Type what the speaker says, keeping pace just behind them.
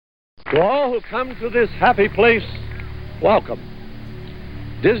To all who come to this happy place, welcome.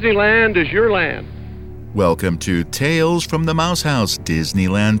 Disneyland is your land. Welcome to Tales from the Mouse House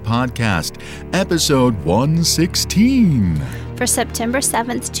Disneyland Podcast, episode 116. For September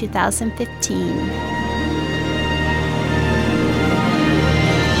 7th, 2015.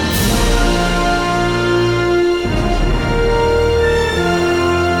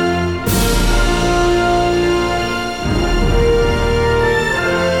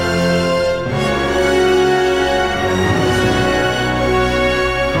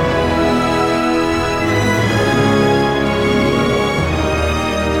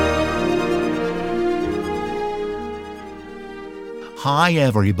 Hi,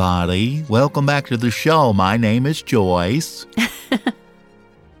 everybody. Welcome back to the show. My name is Joyce.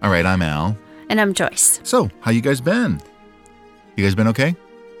 All right, I'm Al. And I'm Joyce. So, how you guys been? You guys been okay?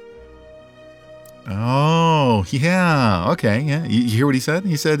 Oh, yeah. Okay, yeah. You hear what he said?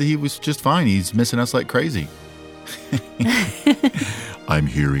 He said he was just fine. He's missing us like crazy. I'm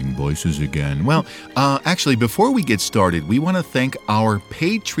hearing voices again. Well, actually, before we get started, we want to thank our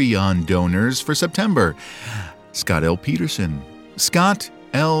Patreon donors for September. Scott L. Peterson. Scott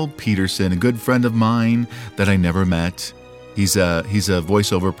L. Peterson, a good friend of mine that I never met. He's a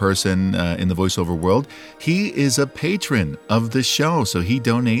voiceover person in the voiceover world. He is a patron of the show, so he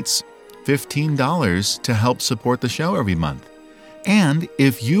donates $15 to help support the show every month. And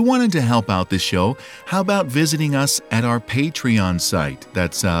if you wanted to help out the show, how about visiting us at our Patreon site?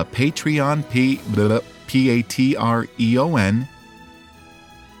 That's Patreon,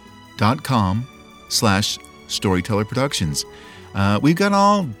 patreon.com/Storyteller Productions. We've got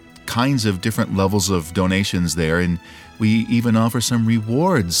all kinds of different levels of donations there, and we even offer some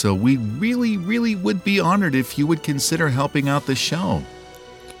rewards. So we really, really would be honored if you would consider helping out the show.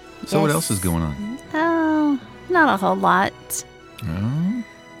 So Yes. What else is going on? Oh, not a whole lot. Oh,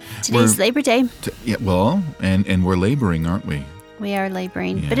 Today's Labor Day. yeah, well, and we're laboring, aren't we? We are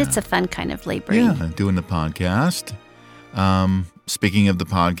laboring, but Yeah. it's a fun kind of laboring. Yeah, doing the podcast. Speaking of the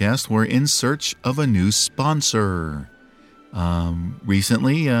podcast, we're in search of a new sponsor.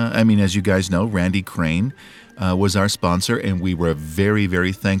 Recently, as you guys know, Randy Crane was our sponsor, and we were very,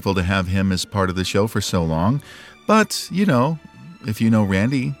 very thankful to have him as part of the show for so long. But, if you know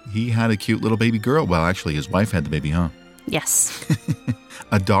Randy, he had a cute little baby girl. Well, actually, his wife had the baby, huh? Yes.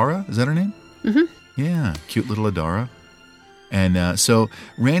 Adara, is that her name? Mm-hmm. Yeah, cute little Adara. And so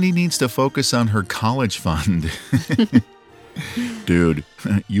Randy needs to focus on her college fund. Dude,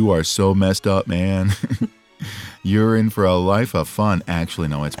 you are so messed up, man. You're in for a life of fun. Actually,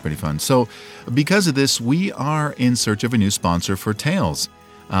 no, it's pretty fun. So because of this, we are in search of a new sponsor for Tales.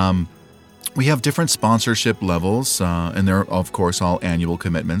 We have different sponsorship levels, and they're, of course, all annual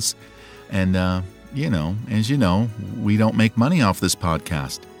commitments. And, as you know, we don't make money off this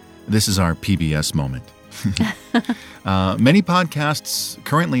podcast. This is our PBS moment. Many podcasts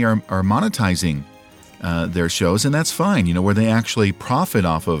currently are monetizing their shows, and that's fine, where they actually profit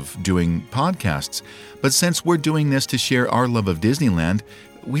off of doing podcasts. But since we're doing this to share our love of Disneyland,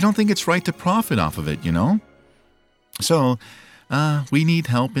 we don't think it's right to profit off of it, So, we need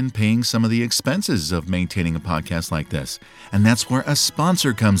help in paying some of the expenses of maintaining a podcast like this. And that's where a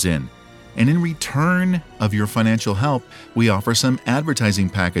sponsor comes in. And in return of your financial help, we offer some advertising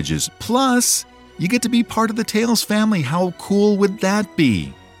packages. Plus, you get to be part of the Tales family. How cool would that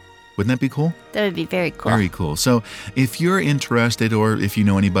be? Wouldn't that be cool? That would be very cool. Very cool. So if you're interested, or if you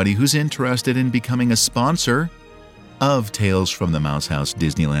know anybody who's interested in becoming a sponsor of Tales from the Mouse House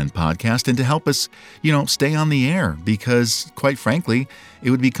Disneyland Podcast, and to help us, stay on the air, because quite frankly, it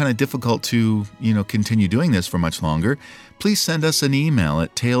would be kind of difficult to, continue doing this for much longer, please send us an email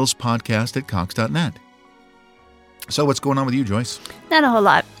at talespodcast@cox.net. So what's going on with you, Joyce? Not a whole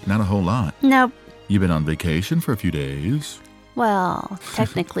lot. Not a whole lot. Nope. You've been on vacation for a few days. Well,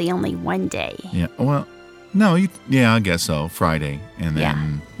 technically only one day. Yeah, well, no, I guess so. Friday, and then Yeah.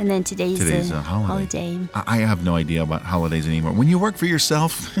 And then today's a holiday. holiday. I have no idea about holidays anymore. When you work for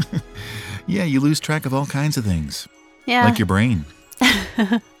yourself, yeah, you lose track of all kinds of things, Yeah. like your brain.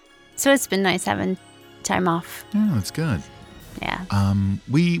 So it's been nice having time off. Yeah, that's good. Yeah.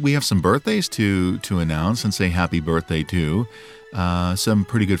 We have some birthdays to announce and say happy birthday to some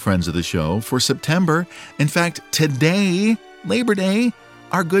pretty good friends of the show for September. In fact, today, Labor Day,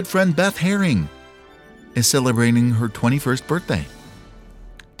 our good friend Beth Herring is celebrating her 21st birthday.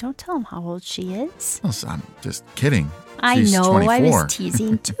 Don't tell him how old she is. Well, I'm just kidding. I She's know, 24. I was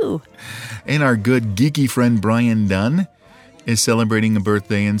teasing too. And our good geeky friend Brian Dunn is celebrating a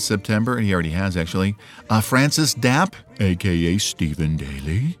birthday in September, and he already has, actually. Francis Dapp, a.k.a. Stephen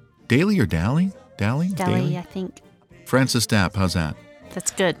Daly. Daly or Dally? Dally? Dally, I think. Francis Dapp, how's that?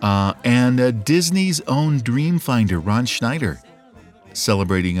 That's good. And Disney's own Dreamfinder, Ron Schneider,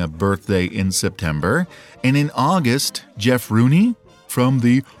 celebrating a birthday in September. And in August, Jeff Rooney from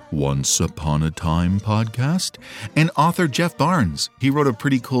the Once Upon a Time podcast, and author Jeff Barnes. He wrote a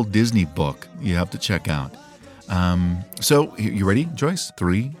pretty cool Disney book you have to check out. So, you ready, Joyce?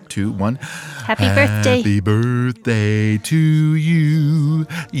 3, 2, 1. Happy birthday. Happy birthday to you.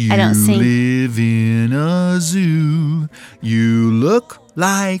 You I don't sing. live in a zoo. You look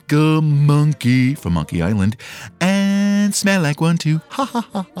like a monkey from Monkey Island and smell like one too. Ha ha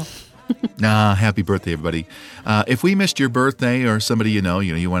ha ha. Happy birthday, everybody. If we missed your birthday or somebody you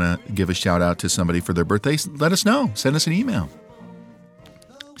want to give a shout out to somebody for their birthday, let us know. Send us an email.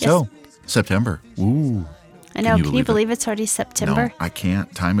 Yes. So, September. Ooh. I know. Can you believe it's already September? No, I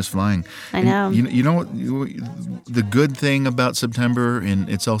can't. Time is flying. I know. And you know what? The good thing about September, and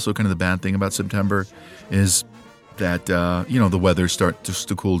it's also kind of the bad thing about September, is that the weather starts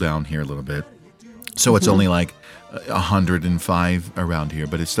to cool down here a little bit. So it's only like 105 around here,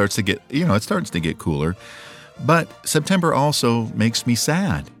 but it starts to get cooler. But September also makes me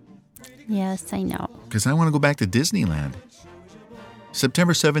sad Yes, I know. because I want to go back to Disneyland.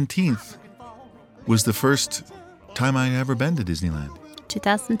 September 17th was the first time I'd ever been to Disneyland.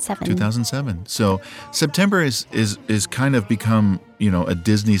 2007. 2007. So September is kind of become, a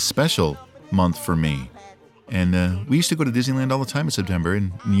Disney special month for me. And we used to go to Disneyland all the time in September,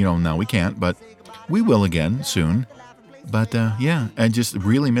 and now we can't, but we will again soon. But I'm just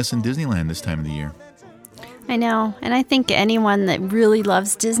really missing Disneyland this time of the year. I know. And I think anyone that really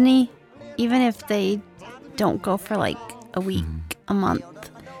loves Disney, even if they don't go for like a week, a month,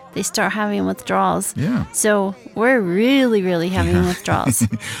 they start having withdrawals. Yeah. So we're really, really having withdrawals.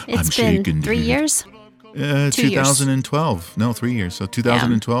 It's been shaking, 3 dude. years? 2012. No, 3 years. So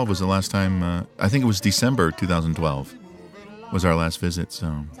 2012 was the last time. I think it was December 2012 was our last visit.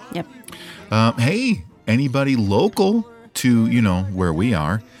 So, Yep. hey, anybody local to where we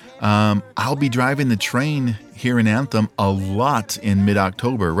are? I'll be driving the train here in Anthem a lot in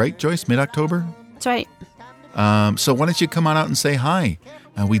mid-October, right, Joyce? Mid-October. That's right. So why don't you come on out and say hi?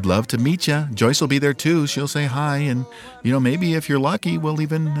 We'd love to meet you. Joyce will be there too. She'll say hi, and maybe if you're lucky, we'll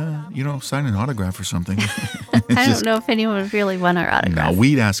even sign an autograph or something. I don't know if anyone would really want our autograph. No,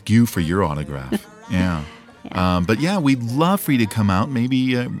 we'd ask you for your autograph. Yeah. But we'd love for you to come out.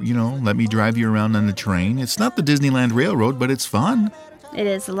 Maybe let me drive you around on the train. It's not the Disneyland Railroad, but it's fun. It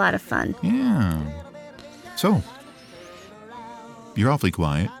is a lot of fun. Yeah. So you're awfully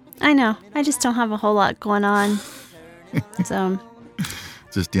quiet. I know. I just don't have a whole lot going on. So.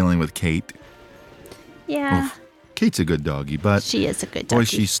 Just dealing with Kate. Yeah. Oof. Kate's a good doggy, but She is a good doggy. boy,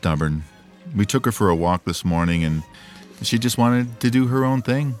 she's stubborn. We took her for a walk this morning, and she just wanted to do her own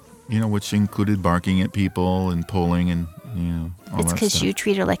thing, which included barking at people and pulling and, all It's that because stuff. you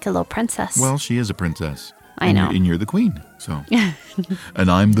treat her like a little princess. Well, she is a princess. I know. And you're the queen, so.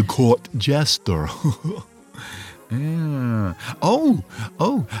 And I'm the court jester. Yeah. Oh,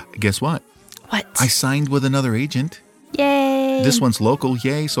 guess what? What? I signed with another agent. Yay. This one's local,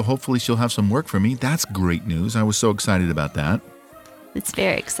 yay, so hopefully she'll have some work for me. That's great news. I was so excited about that. It's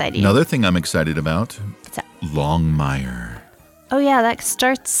very exciting. Another thing I'm excited about, What's that? Longmire. Oh, yeah, that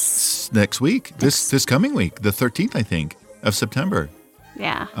starts. Next week, this coming week, the 13th, I think, of September.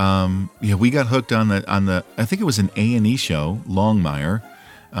 Yeah. We got hooked on the I think it was an A&E show, Longmire,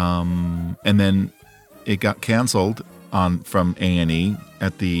 and then it got canceled from A&E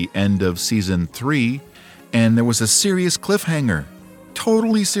at the end of season 3, and there was a serious cliffhanger,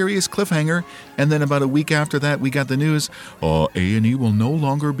 totally serious cliffhanger. And then about a week after that, we got the news: A&E will no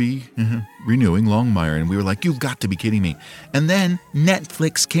longer be renewing Longmire, and we were like, "You've got to be kidding me!" And then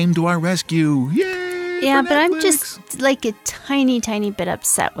Netflix came to our rescue. Yay! Yeah, for but I'm Netflix. just like a tiny, tiny bit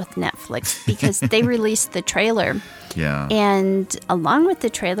upset with Netflix because they released the trailer. Yeah. And along with the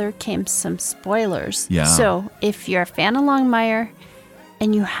trailer came some spoilers. Yeah. So if you're a fan of Longmire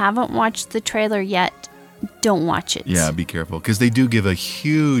and you haven't watched the trailer yet, don't watch it. Yeah, be careful, because they do give a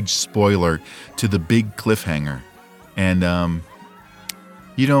huge spoiler to the big cliffhanger. And,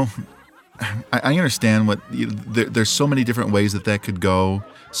 I understand there's so many different ways that could go.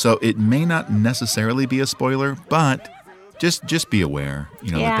 So it may not necessarily be a spoiler, but just be aware,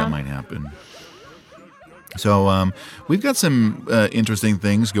 that might happen. So we've got some interesting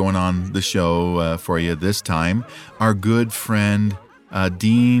things going on the show for you this time. Our good friend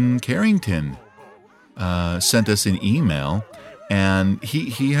Dean Carrington sent us an email, and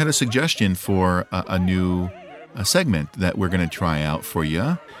he had a suggestion for a new segment that we're going to try out for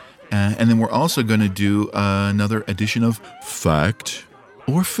you. And then we're also going to do another edition of Fact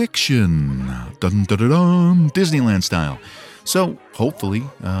or Fiction, dun, dun, dun, dun, Disneyland style. So hopefully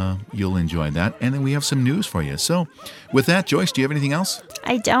you'll enjoy that. And then we have some news for you. So with that, Joyce, do you have anything else?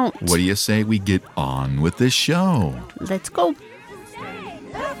 I don't. What do you say we get on with this show? Let's go.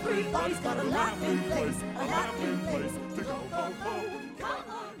 Everybody's got a laughing place to go, ho, ho. Come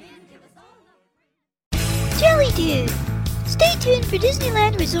on in, give us all Jelly Dude! Stay tuned for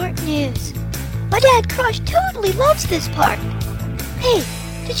Disneyland Resort news. My dad Crush totally loves this park. Hey,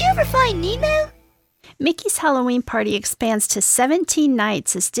 did you ever find Nemo? Mickey's Halloween Party expands to 17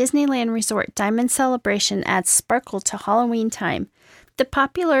 nights as Disneyland Resort Diamond Celebration adds sparkle to Halloween time. The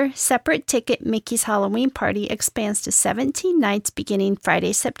popular separate ticket Mickey's Halloween Party expands to 17 nights beginning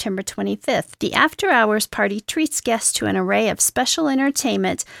Friday, September 25th. The after-hours party treats guests to an array of special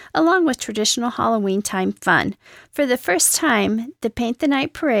entertainment along with traditional Halloween time fun. For the first time, the Paint the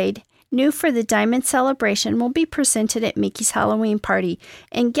Night Parade, new for the Diamond Celebration, will be presented at Mickey's Halloween Party,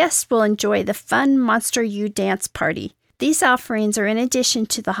 and guests will enjoy the fun Monster U Dance Party. These offerings are in addition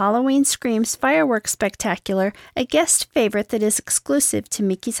to the Halloween Screams Fireworks Spectacular, a guest favorite that is exclusive to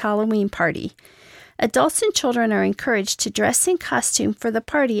Mickey's Halloween Party. Adults and children are encouraged to dress in costume for the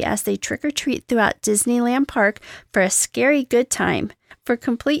party as they trick-or-treat throughout Disneyland Park for a scary good time. For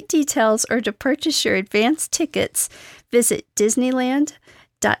complete details or to purchase your advance tickets, visit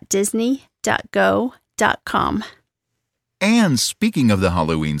disneyland.disney.go.com. And speaking of the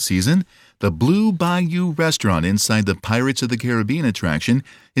Halloween season, the Blue Bayou restaurant inside the Pirates of the Caribbean attraction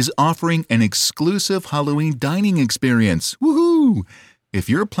is offering an exclusive Halloween dining experience. Woohoo! If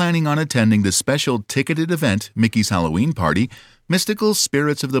you're planning on attending the special ticketed event, Mickey's Halloween Party, Mystical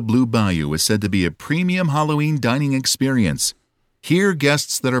Spirits of the Blue Bayou is said to be a premium Halloween dining experience. Here,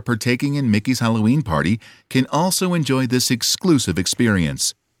 guests that are partaking in Mickey's Halloween Party can also enjoy this exclusive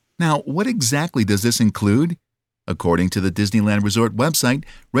experience. Now, what exactly does this include? According to the Disneyland Resort website,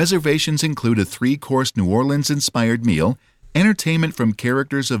 reservations include a 3-course New Orleans-inspired meal, entertainment from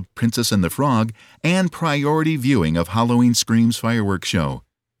characters of Princess and the Frog, and priority viewing of Halloween Screams fireworks show.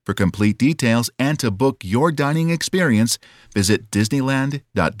 For complete details and to book your dining experience, visit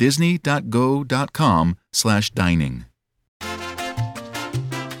disneyland.disney.go.com/dining.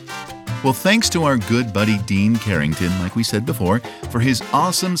 Well, thanks to our good buddy Dean Carrington, like we said before, for his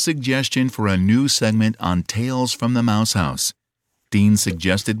awesome suggestion for a new segment on Tales from the Mouse House. Dean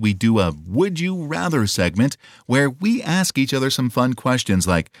suggested we do a Would You Rather segment where we ask each other some fun questions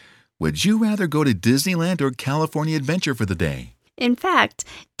like, would you rather go to Disneyland or California Adventure for the day? In fact,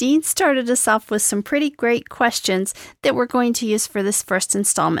 Dean started us off with some pretty great questions that we're going to use for this first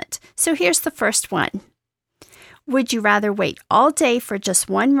installment. So here's the first one. Would you rather wait all day for just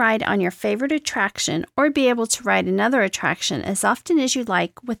one ride on your favorite attraction or be able to ride another attraction as often as you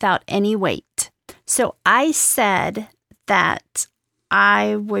like without any wait? So I said that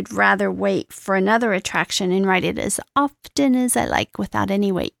I would rather wait for another attraction and ride it as often as I like without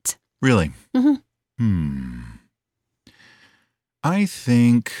any wait. Really? Mm-hmm. I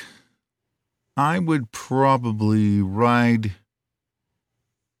think I would probably ride...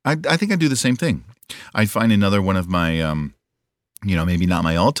 I think I'd do the same thing. I'd find another one of my, maybe not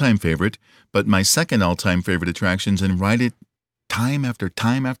my all-time favorite, but my second all-time favorite attractions and ride it time after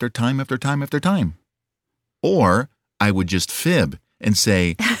time after time after time after time. Or I would just fib and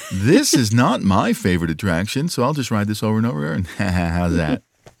say, this is not my favorite attraction, so I'll just ride this over and over. And how's that?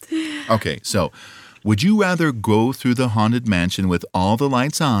 Okay, so would you rather go through the Haunted Mansion with all the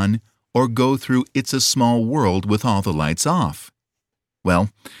lights on or go through It's a Small World with all the lights off? Well,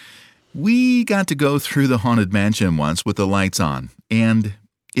 we got to go through the Haunted Mansion once with the lights on, and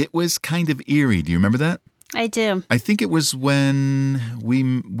it was kind of eerie. Do you remember that? I do. I think it was when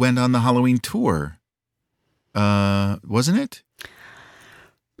we went on the Halloween tour. Wasn't it?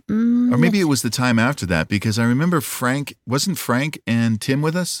 Or maybe it was the time after that, because I remember wasn't Frank and Tim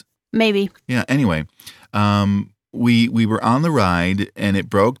with us? Maybe. Yeah, anyway, we were on the ride, and it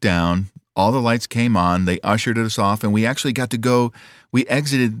broke down. All the lights came on. They ushered us off, and we actually got to go. We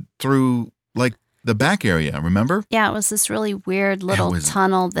exited through, like, the back area, remember? Yeah, it was this really weird little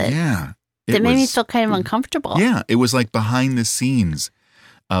tunnel that made me feel kind of uncomfortable. Yeah, it was like behind the scenes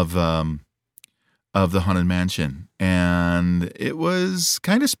of the Haunted Mansion, and it was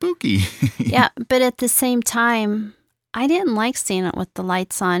kind of spooky. Yeah, but at the same time, I didn't like seeing it with the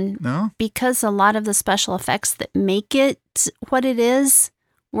lights on. No? Because a lot of the special effects that make it what it is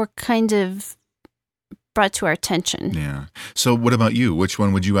were kind of brought to our attention. Yeah. So what about you? Which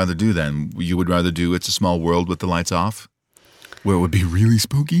one would you rather do then? You would rather do It's a Small World with the lights off? Where it would be really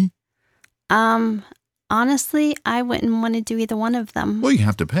spooky? Honestly, I wouldn't want to do either one of them. Well, you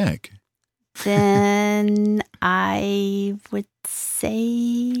have to pick. Then I would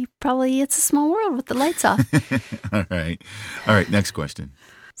say probably It's a Small World with the lights off. All right. All right, next question.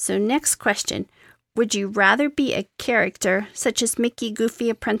 So next question. Would you rather be a character such as Mickey, Goofy,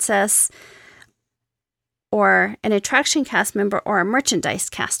 a princess, or an attraction cast member or a merchandise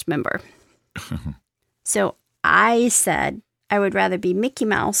cast member? So I said I would rather be Mickey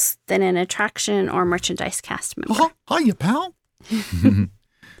Mouse than an attraction or merchandise cast member. Hiya, pal.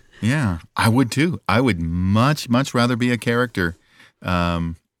 Yeah, I would too. I would much rather be a character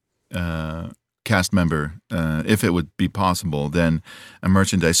cast member, if it would be possible, than a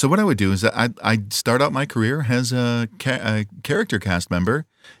merchandise. So what I would do is I'd start out my career as a character cast member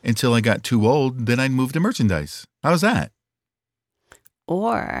until I got too old. Then I'd move to merchandise. How's that?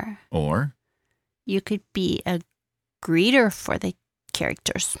 Or you could be a greeter for the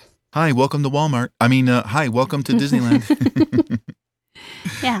characters. Hi, welcome to Walmart. Hi, welcome to Disneyland.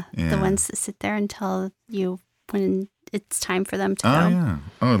 Yeah, Yeah. the ones that sit there and tell you when it's time for them to Oh, go. yeah.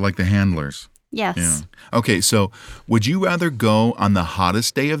 Oh, like the handlers. Yes. Yeah. Okay, so would you rather go on the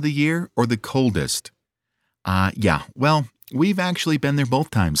hottest day of the year or the coldest? Yeah. Well, we've actually been there both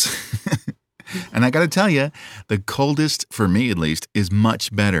times. And I got to tell you, the coldest, for me at least, is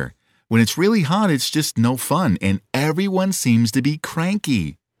much better. When it's really hot, it's just no fun, and everyone seems to be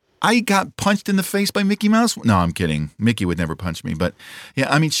cranky. I got punched in the face by Mickey Mouse. No, I'm kidding. Mickey would never punch me. But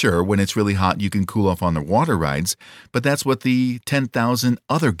yeah, sure, when it's really hot, you can cool off on the water rides. But that's what the 10,000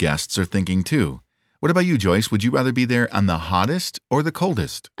 other guests are thinking too. What about you, Joyce? Would you rather be there on the hottest or the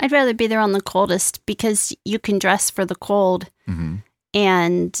coldest? I'd rather be there on the coldest because you can dress for the cold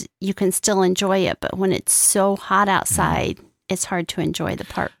and you can still enjoy it. But when it's so hot outside, it's hard to enjoy the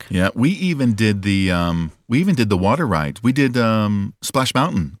park. Yeah, we even did the water ride. We did Splash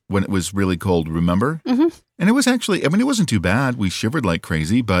Mountain when it was really cold. Remember? Mm-hmm. And it was actually, it wasn't too bad. We shivered like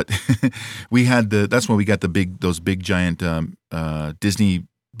crazy, but we had that's when we got those big giant Disney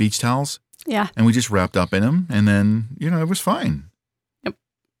beach towels. Yeah. And we just wrapped up in them, and then it was fine. Yep.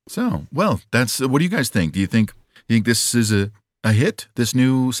 So, well, that's what do you guys think? Do you think this is a hit, this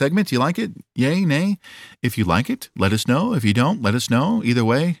new segment? Do you like it? Yay, nay? If you like it, let us know. If you don't, let us know. Either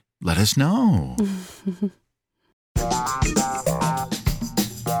way, let us know.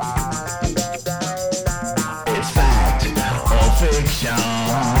 It's fact or fiction.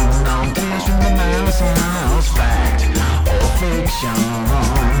 On Tales from the Mouse House. Fact or fiction.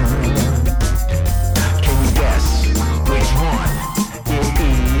 Can you guess which one it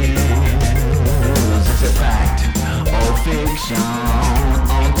is? Is it fact or fiction?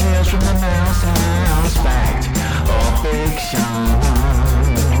 On Tales from the Mouse House. Fact or fiction?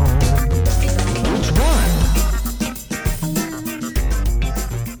 Which one?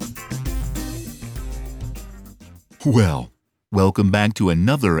 Well, welcome back to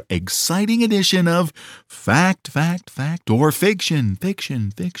another exciting edition of Fact, or Fiction,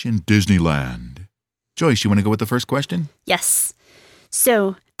 Disneyland. Joyce, you want to go with the first question? Yes.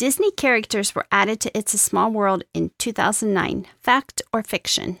 So, Disney characters were added to It's a Small World in 2009. Fact or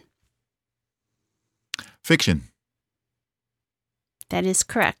fiction? Fiction. That is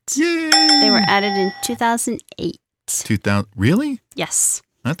correct. Yay! They were added in 2008. 2000. Really? Yes.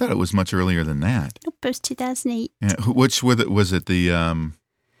 I thought it was much earlier than that. Nope, it was 2008. Yeah, which was it? It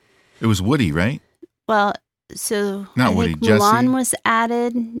was Woody, right? Well, so Not I Woody, think Jessie. Mulan was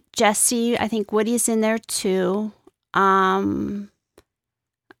added. Jessie, I think Woody's in there too. I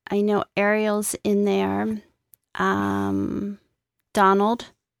know Ariel's in there. Donald.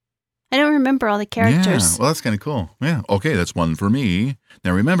 I don't remember all the characters. Yeah, well, that's kind of cool. Yeah, okay, that's one for me.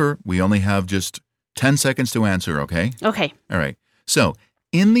 Now remember, we only have just 10 seconds to answer, okay? Okay. All right. So,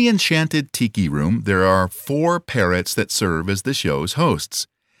 in the Enchanted Tiki Room, there are 4 parrots that serve as the show's hosts.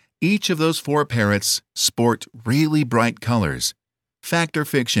 Each of those 4 parrots sport really bright colors. Fact or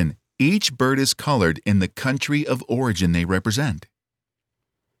fiction, each bird is colored in the country of origin they represent.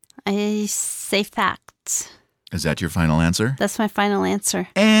 I say fact. Is that your final answer? That's my final answer.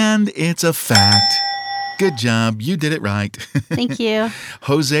 And it's a fact. Good job. You did it right. Thank you.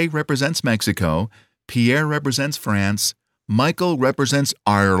 Jose represents Mexico. Pierre represents France. Michael represents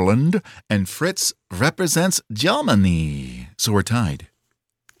Ireland. And Fritz represents Germany. So we're tied.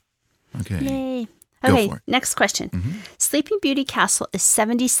 Okay. Yay. Go Okay, for it. next question. Mhm. Sleeping Beauty Castle is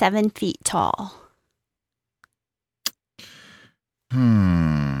 77 feet tall.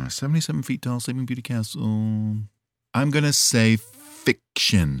 77 feet tall, Sleeping Beauty Castle. I'm going to say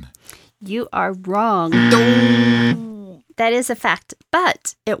fiction. You are wrong. That is a fact,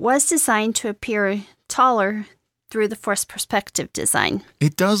 but it was designed to appear taller through the forced perspective design.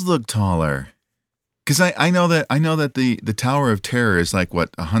 It does look taller. Because I know that the Tower of Terror is like, what,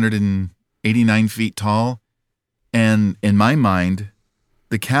 100 and 89 feet tall. And in my mind,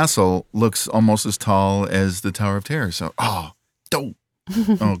 the castle looks almost as tall as the Tower of Terror. So, dope.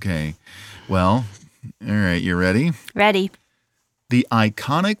 Okay. Well, all right, you ready? Ready. The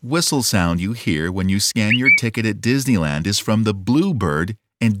iconic whistle sound you hear when you scan your ticket at Disneyland is from the Bluebird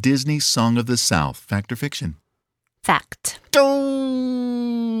and Disney Song of the South. Fact or fiction? Fact.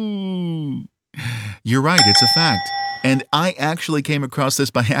 You're right, it's a fact. And I actually came across this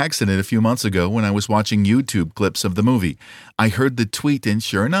by accident a few months ago when I was watching YouTube clips of the movie. I heard the tweet, and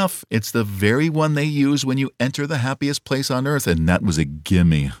sure enough, it's the very one they use when you enter the happiest place on earth, and that was a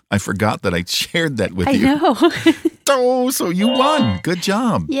gimme. I forgot that I shared that with you. I know. So you won. Good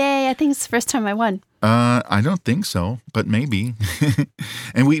job. Yay, I think it's the first time I won. I don't think so, but maybe.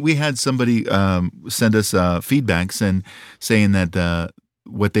 And we had somebody send us feedbacks and saying that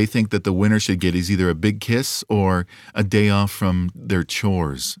what they think that the winner should get is either a big kiss or a day off from their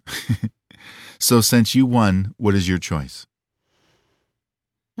chores. So since you won, what is your choice?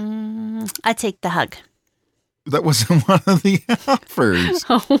 I take the hug. That wasn't one of the offers.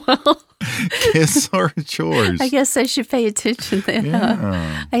 Oh, well. Kiss or chores? I guess I should pay attention then.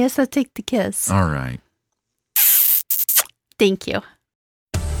 Yeah. I guess I'll take the kiss. All right. Thank you.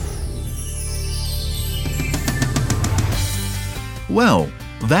 Well,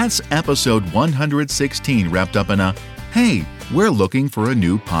 that's episode 116 wrapped up in a, hey, we're looking for a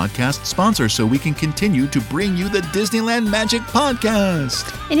new podcast sponsor so we can continue to bring you the Disneyland Magic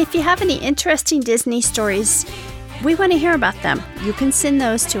Podcast. And if you have any interesting Disney stories, we want to hear about them. You can send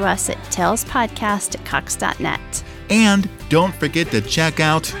those to us at talespodcast@cox.net. And don't forget to check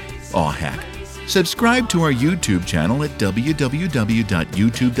out, subscribe to our YouTube channel at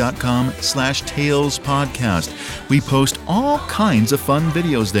www.youtube.com/talespodcast. We post all kinds of fun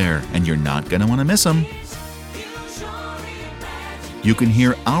videos there, and you're not going to want to miss them. You can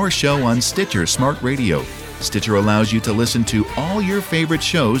hear our show on Stitcher Smart Radio. Stitcher allows you to listen to all your favorite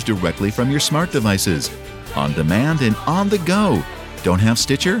shows directly from your smart devices, on demand and on the go. Don't have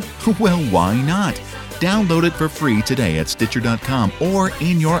Stitcher? Well, why not? Download it for free today at Stitcher.com or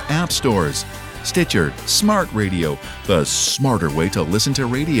in your app stores. Stitcher Smart Radio, the smarter way to listen to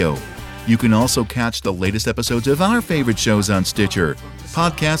radio. You can also catch the latest episodes of our favorite shows on Stitcher.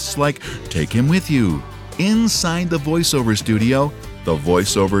 Podcasts like Take Him With You, Inside the VoiceOver Studio, The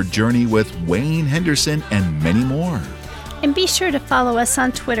VoiceOver Journey with Wayne Henderson, and many more. And be sure to follow us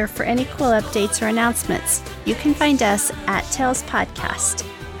on Twitter for any cool updates or announcements. You can find us at Tales Podcast.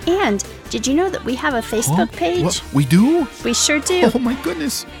 And did you know that we have a Facebook page? What? We do? We sure do. Oh my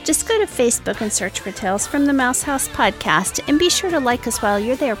goodness. Just go to Facebook and search for Tales from the Mouse House Podcast, and be sure to like us while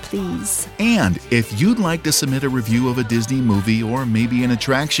you're there, please. And if you'd like to submit a review of a Disney movie or maybe an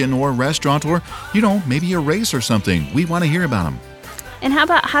attraction or restaurant or, maybe a race or something, we want to hear about them. And how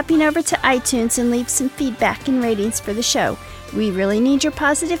about hopping over to iTunes and leave some feedback and ratings for the show? We really need your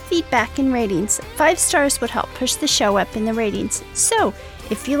positive feedback and ratings. 5 stars would help push the show up in the ratings. So,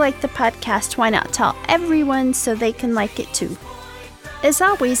 if you like the podcast, why not tell everyone so they can like it too? As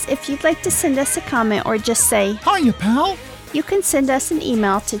always, if you'd like to send us a comment or just say, Hiya, pal. You can send us an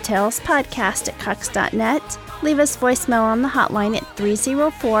email to talespodcast@cox.net, leave us voicemail on the hotline at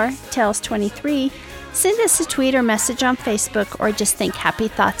 304-TALES-23, send us a tweet or message on Facebook, or just think happy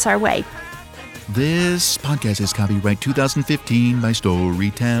thoughts our way. This podcast is copyright 2015 by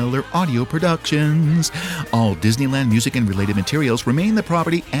Storyteller Audio Productions. All Disneyland music and related materials remain the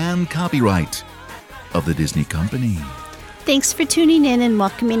property and copyright of the Disney Company. Thanks for tuning in and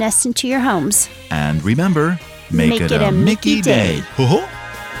welcoming us into your homes. And remember, make it a Mickey day. Ho-ho.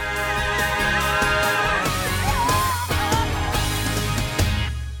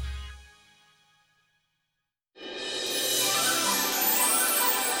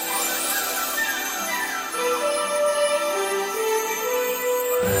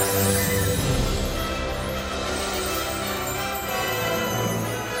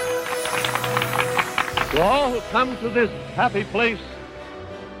 To all who come to this happy place,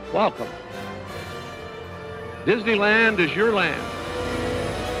 welcome. Disneyland is your land.